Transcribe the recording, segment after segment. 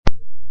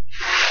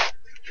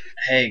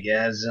Hey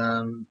guys,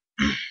 I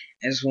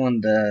just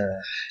wanted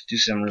to do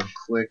something real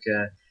quick.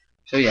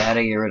 Show you how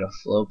to get rid of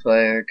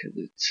Flowplayer because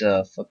it's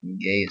fucking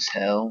gay as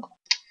hell.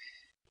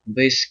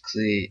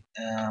 Basically,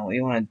 what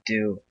you want to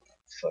do,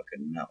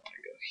 fucking not want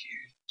to go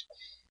here.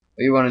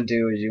 What you want to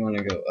do is you want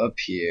to go up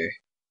here,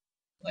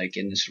 like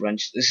in this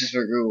wrench. This is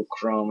for Google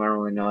Chrome. I don't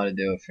really know how to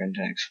do it for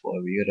Internet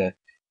Explorer. But you go to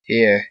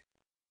here,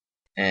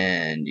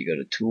 and you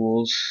go to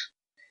Tools,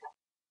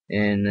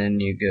 and then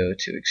you go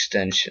to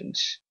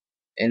Extensions,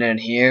 and then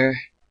here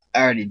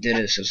I already did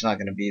it, so it's not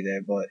gonna be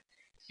there, but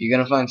you're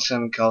gonna find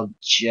something called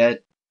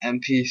Jet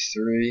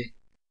MP3,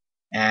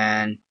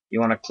 and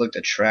you want to click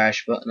the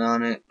trash button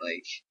on it.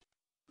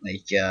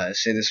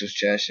 Say this was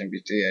trash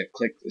MP3, I'd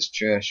click this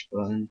trash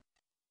button,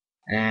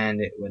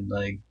 and it would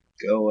like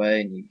go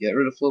away, and you get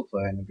rid of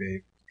Flowplayer and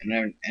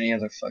then any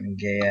other fucking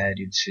gay ad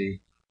you'd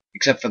see,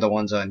 except for the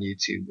ones on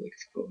YouTube, like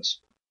of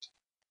course.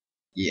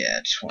 Yeah,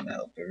 I just want to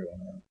help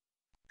everyone out.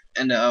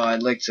 And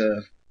I'd like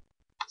to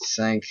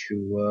thank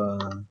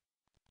who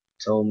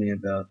told me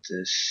about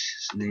this.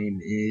 His name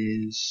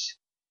is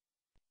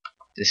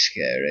this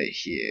guy right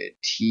here,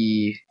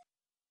 T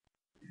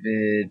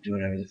Vid,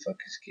 whatever the fuck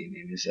his game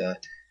name is.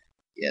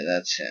 Yeah,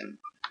 that's him.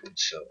 And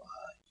so,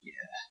 yeah,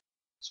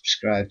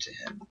 subscribe to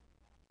him.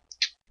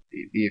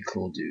 Be a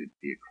cool dude.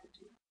 Be a